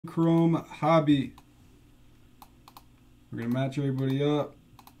Chrome Hobby. We're going to match everybody up.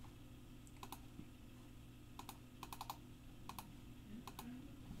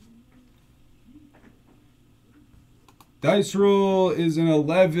 Dice roll is an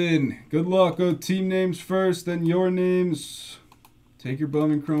 11. Good luck. Go team names first, then your names. Take your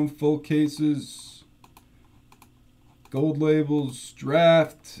Bowman Chrome full cases. Gold labels,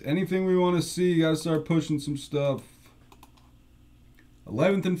 draft, anything we want to see. Got to start pushing some stuff.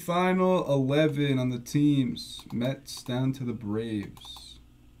 11th and final, 11 on the teams. Mets down to the Braves.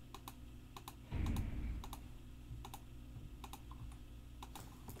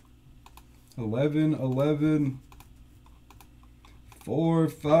 Eleven, 4,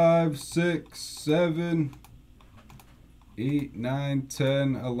 5, 6, 7, 8, 9,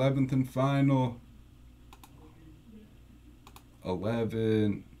 10, 11th and final.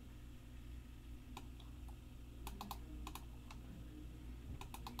 11.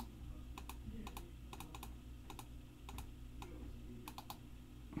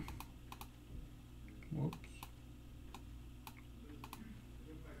 Whoops.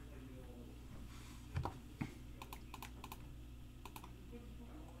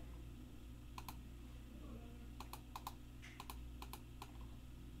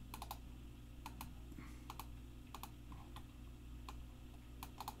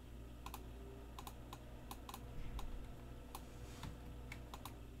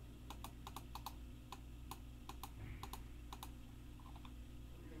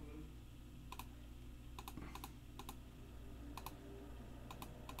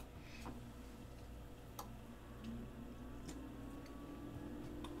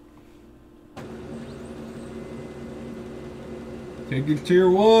 Take your tier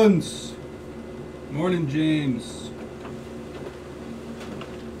ones. Morning, James.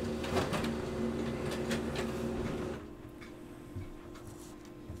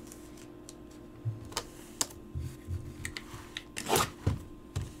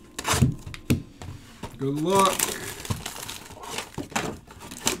 Good luck.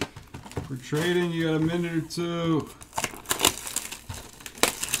 For trading, you got a minute or two.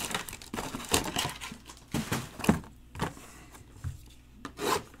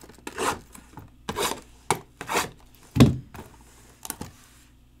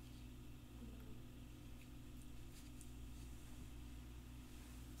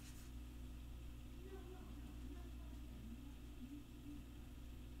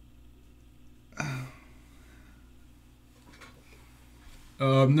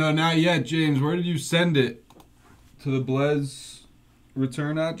 No, not yet, James. Where did you send it? To the Blez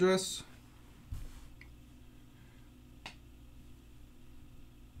return address?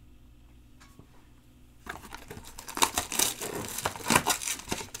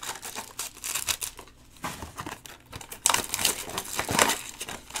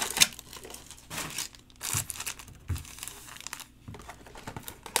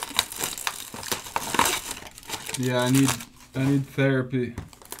 Yeah, I need therapy.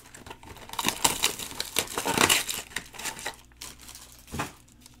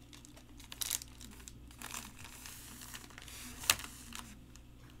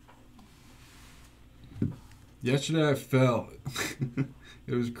 Yesterday I fell.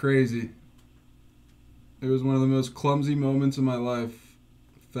 It was crazy. It was one of the most clumsy moments of my life.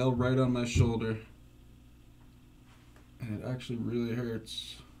 Fell right on my shoulder. And it actually really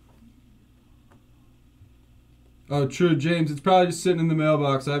hurts. Oh, true, James. It's probably just sitting in the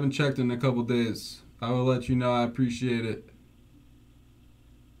mailbox. I haven't checked in a couple days. I will let you know. I appreciate it.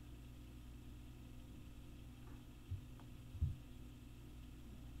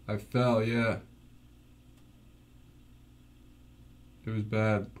 I fell, yeah. It was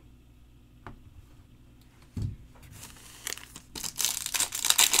bad.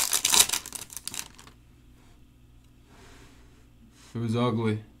 It was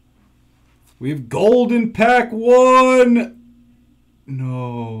ugly. We have Golden Pack 1!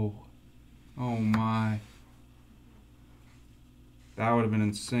 No. Oh my. That would have been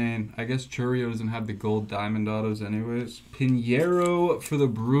insane. I guess Churio doesn't have the gold diamond autos anyways. Pinheiro for the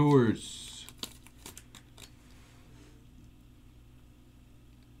Brewers.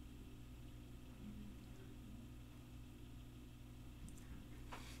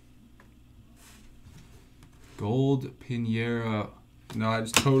 Gold Pinheiro. No, I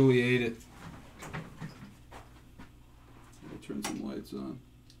just totally ate it. I'll turn some lights on.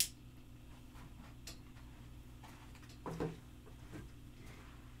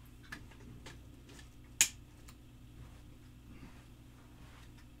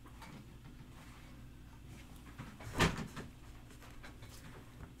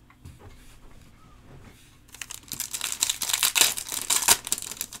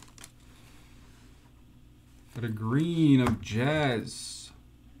 Got a green of Jazz.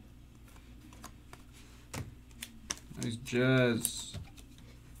 Nice Jazz.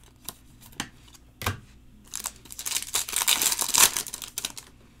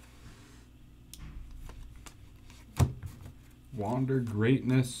 Wander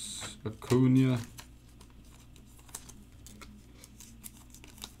Greatness, Acuna.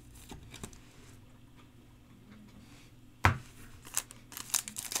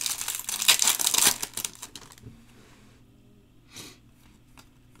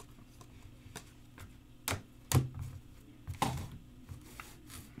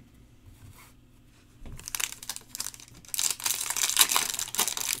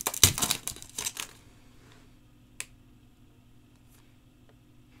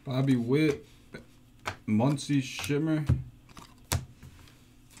 Bobby Witt, Muncie Shimmer.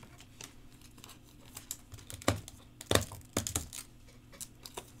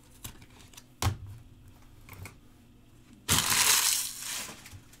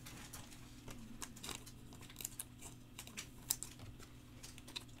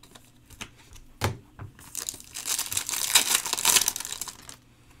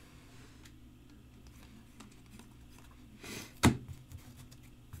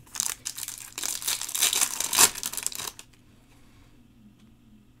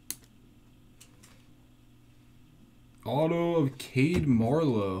 Auto of Cade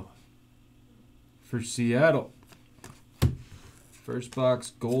Marlowe for Seattle. First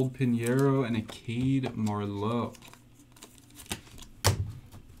box, gold Pinheiro and a Cade Marlowe.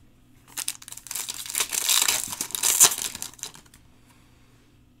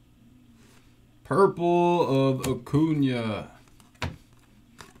 Purple of Acuna.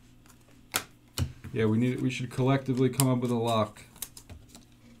 Yeah, we should collectively come up with a lock.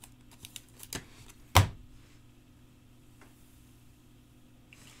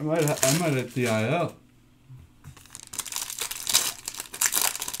 I might hit the IL.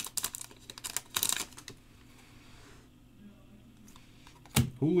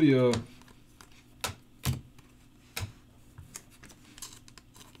 Julio.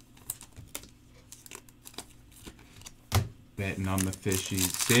 Betting on the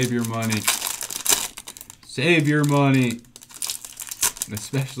fishies. Save your money. Save your money.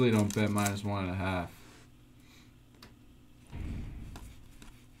 Especially don't bet -1.5.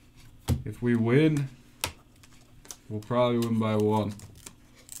 If we win, we'll probably win by 1.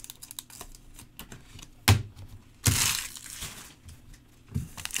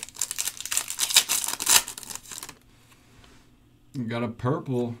 We got a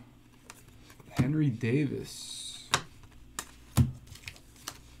purple, Henry Davis.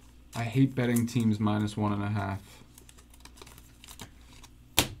 I hate betting teams -1.5.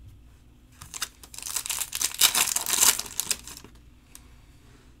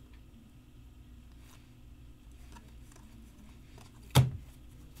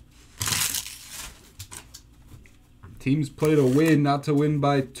 Teams play to win, not to win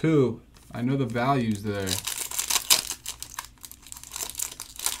by 2. I know the value's there.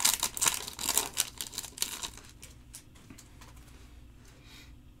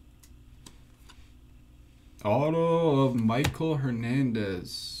 Auto of Michael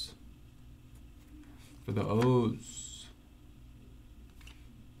Hernandez for the O's.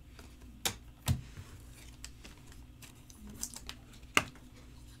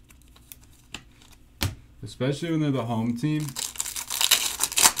 Especially when they're the home team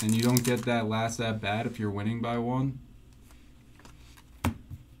and you don't get that last at bat if you're winning by 1. I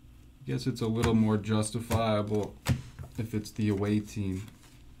guess it's a little more justifiable if it's the away team.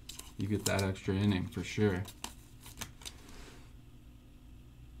 You get that extra inning for sure.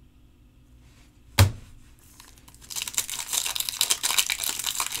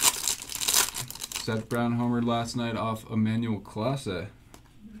 Seth Brown homered last night off Emmanuel Clase.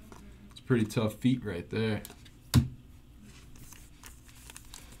 It's a pretty tough feat right there.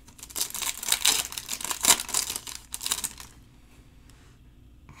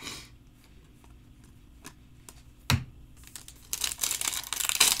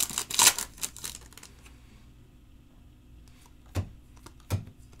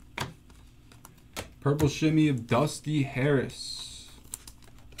 Purple shimmy of Dusty Harris.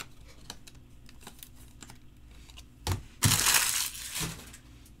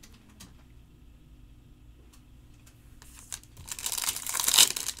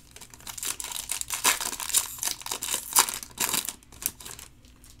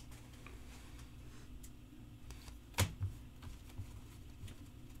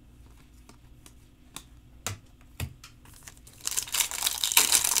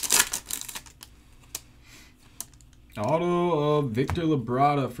 Auto of Victor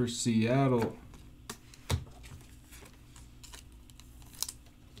Labrada for Seattle.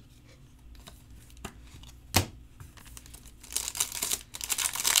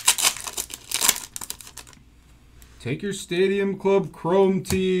 Take your Stadium Club Chrome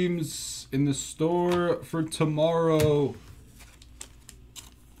teams in the store for tomorrow.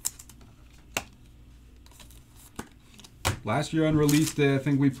 Last year on release day, I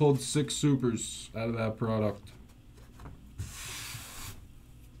think we pulled 6 supers out of that product.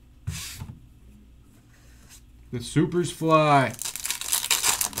 The supers fly.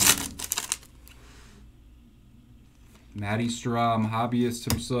 Matty Strom, hobbyist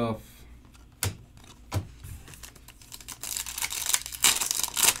himself.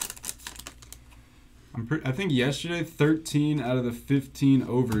 I think yesterday 13 out of the 15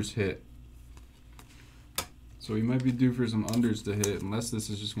 overs hit. So we might be due for some unders to hit, unless this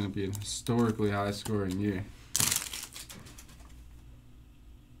is just going to be an historically high scoring year.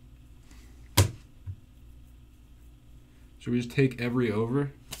 Should we just take every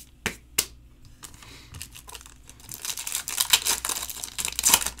over?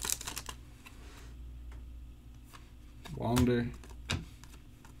 Wander.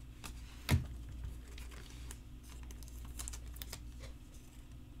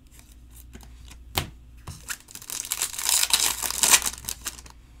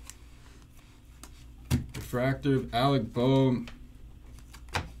 Refractor of Alec Boehm.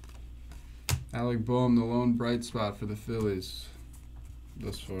 Alec Boehm, the lone bright spot for the Phillies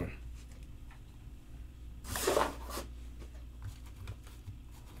thus far.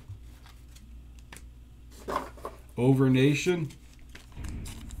 Over Nation.